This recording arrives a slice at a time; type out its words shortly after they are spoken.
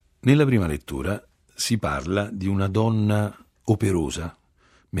Nella prima lettura si parla di una donna operosa,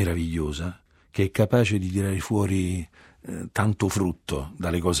 meravigliosa, che è capace di tirare fuori tanto frutto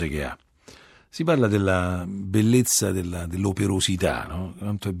dalle cose che ha. Si parla della bellezza dell'operosità, no?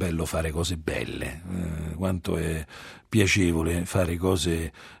 Quanto è bello fare cose belle, quanto è piacevole fare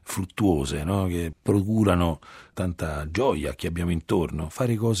cose fruttuose, no? Che procurano tanta gioia a chi abbiamo intorno,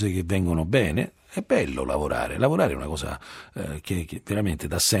 fare cose che vengono bene. È bello lavorare è una cosa che veramente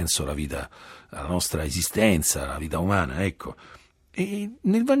dà senso alla vita, alla nostra esistenza, alla vita umana, ecco. E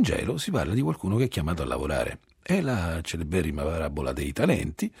nel Vangelo si parla di qualcuno che è chiamato a lavorare. È la celeberrima parabola dei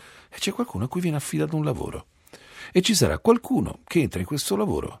talenti, e c'è qualcuno a cui viene affidato un lavoro. E ci sarà qualcuno che entra in questo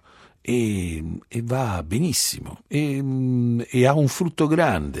lavoro e va benissimo, e ha un frutto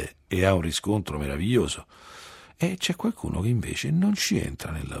grande, e ha un riscontro meraviglioso. E c'è qualcuno che invece non ci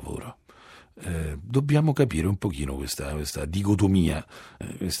entra nel lavoro. Dobbiamo capire un pochino questa dicotomia,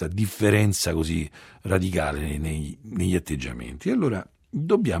 questa differenza così radicale negli atteggiamenti. E allora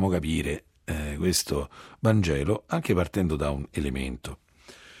dobbiamo capire questo Vangelo anche partendo da un elemento.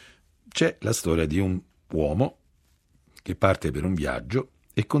 C'è la storia di un uomo che parte per un viaggio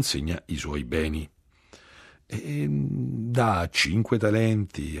e consegna i suoi beni. E dà 5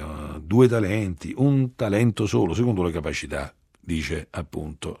 talenti, 2 talenti, 1 talento solo, secondo le capacità, dice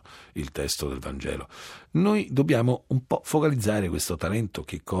appunto il testo del Vangelo. Noi dobbiamo un po' focalizzare questo talento,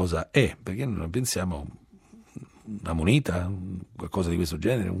 che cosa è, perché noi pensiamo una moneta, qualcosa di questo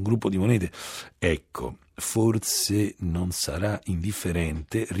genere, un gruppo di monete. Ecco, forse non sarà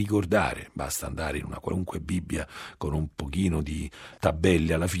indifferente ricordare, basta andare in una qualunque Bibbia con un pochino di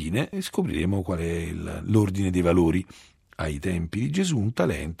tabelle alla fine e scopriremo qual è l'ordine dei valori. Ai tempi di Gesù un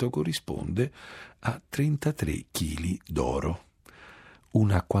talento corrisponde a 33 chili d'oro,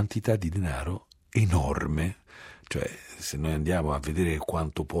 una quantità di denaro enorme. Cioè, se noi andiamo a vedere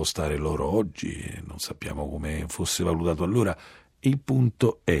quanto può stare l'oro oggi, non sappiamo come fosse valutato allora. Il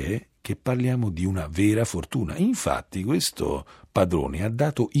punto è che parliamo di una vera fortuna. Infatti questo padrone ha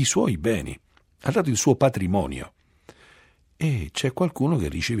dato i suoi beni, ha dato il suo patrimonio, e c'è qualcuno che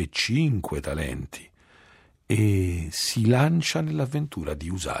riceve 5 talenti e si lancia nell'avventura di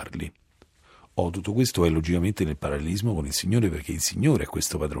usarli. Tutto questo è logicamente nel parallelismo con il Signore, perché il Signore è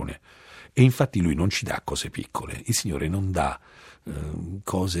questo padrone. E infatti Lui non ci dà cose piccole, il Signore non dà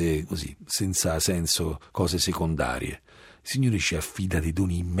cose così, senza senso, cose secondarie. Il Signore ci affida dei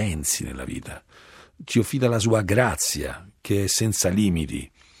doni immensi nella vita, ci affida la sua grazia, che è senza limiti,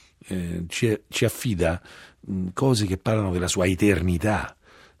 ci affida cose che parlano della sua eternità,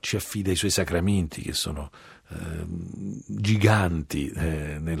 ci affida i suoi sacramenti, che sono giganti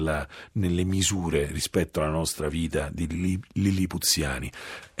nelle misure rispetto alla nostra vita di lilipuziani.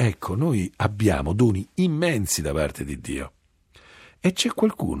 Ecco, noi abbiamo doni immensi da parte di Dio, e c'è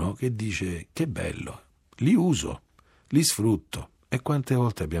qualcuno che dice: che bello, li uso, li sfrutto. E quante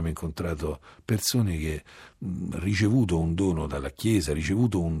volte abbiamo incontrato persone che, ricevuto un dono dalla Chiesa,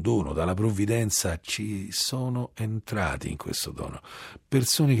 ricevuto un dono dalla provvidenza, ci sono entrati in questo dono.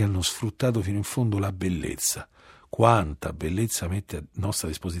 Persone che hanno sfruttato fino in fondo la bellezza. Quanta bellezza mette a nostra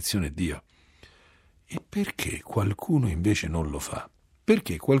disposizione Dio. E perché qualcuno invece non lo fa?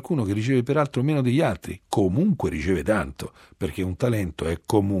 Perché qualcuno che riceve peraltro meno degli altri comunque riceve tanto, perché un talento è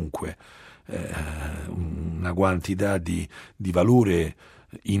comunque una quantità di valore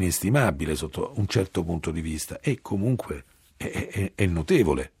inestimabile sotto un certo punto di vista, e comunque è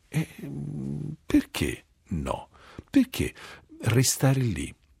notevole. Perché no? Perché restare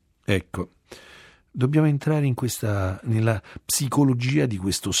lì? Ecco, dobbiamo entrare nella psicologia di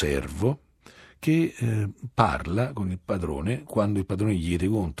questo servo che parla con il padrone quando il padrone gli chiede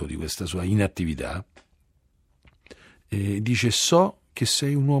conto di questa sua inattività, e dice: so che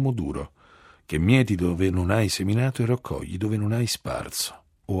sei un uomo duro, che mieti dove non hai seminato e raccogli dove non hai sparso.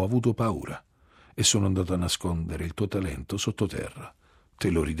 Ho avuto paura e sono andato a nascondere il tuo talento sottoterra. Te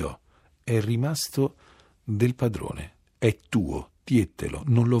lo ridò. È rimasto del padrone. È tuo, tietelo,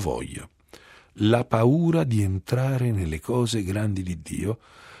 non lo voglio. La paura di entrare nelle cose grandi di Dio,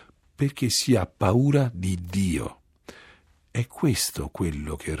 perché si ha paura di Dio. È questo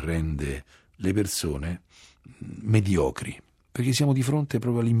quello che rende le persone mediocri, perché siamo di fronte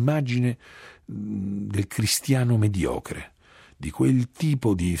proprio all'immagine del cristiano mediocre, di quel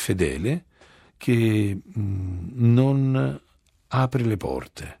tipo di fedele che non apre le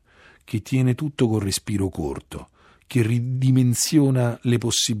porte, che tiene tutto col respiro corto, che ridimensiona le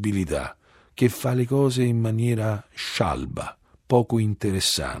possibilità, che fa le cose in maniera scialba, poco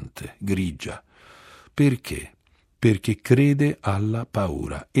interessante, grigia. Perché? Perché crede alla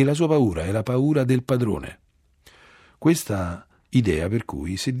paura, e la sua paura è la paura del padrone. Questa idea per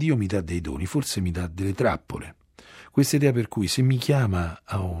cui se Dio mi dà dei doni, forse mi dà delle trappole. Questa idea per cui se mi chiama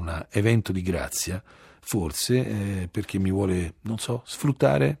a un evento di grazia, forse perché mi vuole, non so,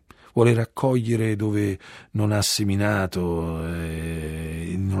 sfruttare, vuole raccogliere dove non ha seminato,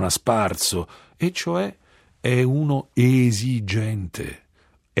 non ha sparso, e cioè è uno esigente.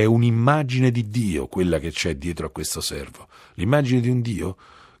 È un'immagine di Dio quella che c'è dietro a questo servo. L'immagine di un Dio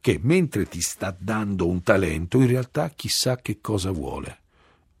che mentre ti sta dando un talento, in realtà chissà che cosa vuole.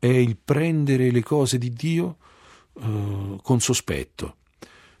 È il prendere le cose di Dio con sospetto.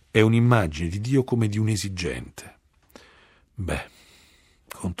 È un'immagine di Dio come di un esigente. Beh,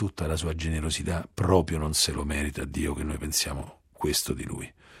 con tutta la sua generosità, proprio non se lo merita Dio che noi pensiamo questo di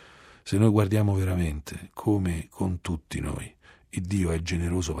Lui. Se noi guardiamo veramente come con tutti noi, il Dio è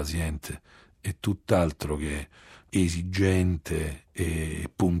generoso, paziente e tutt'altro che esigente e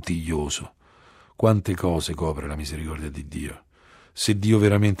puntiglioso. Quante cose copre la misericordia di Dio. Se Dio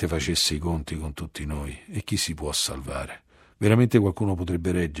veramente facesse i conti con tutti noi, e chi si può salvare? Veramente qualcuno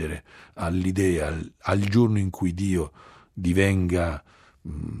potrebbe reggere all'idea, al giorno in cui Dio divenga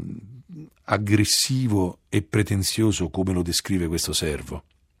aggressivo e pretenzioso come lo descrive questo servo?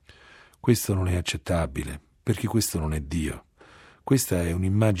 Questo non è accettabile, perché questo non è Dio. Questa è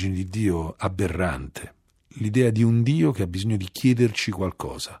un'immagine di Dio aberrante, l'idea di un Dio che ha bisogno di chiederci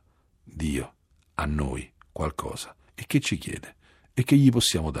qualcosa. Dio a noi qualcosa. E che ci chiede? E che gli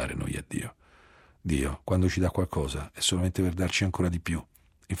possiamo dare noi a Dio? Dio, quando ci dà qualcosa, è solamente per darci ancora di più.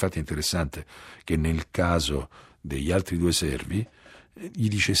 Infatti è interessante che nel caso degli altri due servi, gli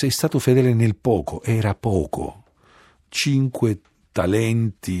dice: sei stato fedele nel poco. Era poco. 5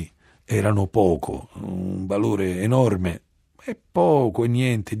 talenti erano poco, un valore enorme. È poco, e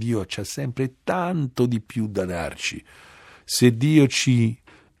niente. Dio c'ha sempre tanto di più da darci. Se Dio ci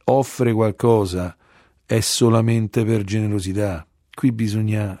offre qualcosa è solamente per generosità. Qui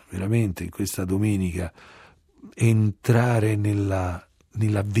bisogna veramente, in questa domenica, entrare nella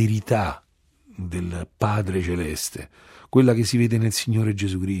verità del Padre Celeste, quella che si vede nel Signore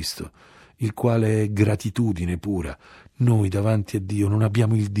Gesù Cristo, il quale è gratitudine pura. Noi davanti a Dio non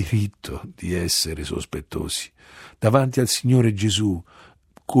abbiamo il diritto di essere sospettosi. Davanti al Signore Gesù,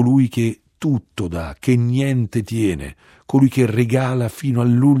 colui che tutto dà, che niente tiene, colui che regala fino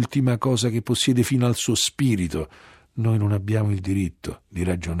all'ultima cosa che possiede, fino al suo spirito, noi non abbiamo il diritto di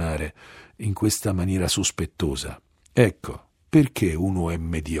ragionare in questa maniera sospettosa. Ecco, perché uno è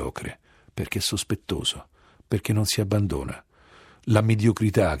mediocre? Perché è sospettoso, perché non si abbandona. La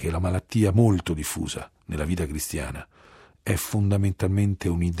mediocrità, che è la malattia molto diffusa nella vita cristiana, è fondamentalmente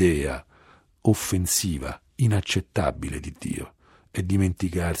un'idea offensiva, inaccettabile di Dio. È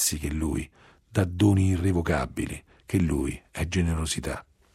dimenticarsi che Lui dà doni irrevocabili, che Lui è generosità.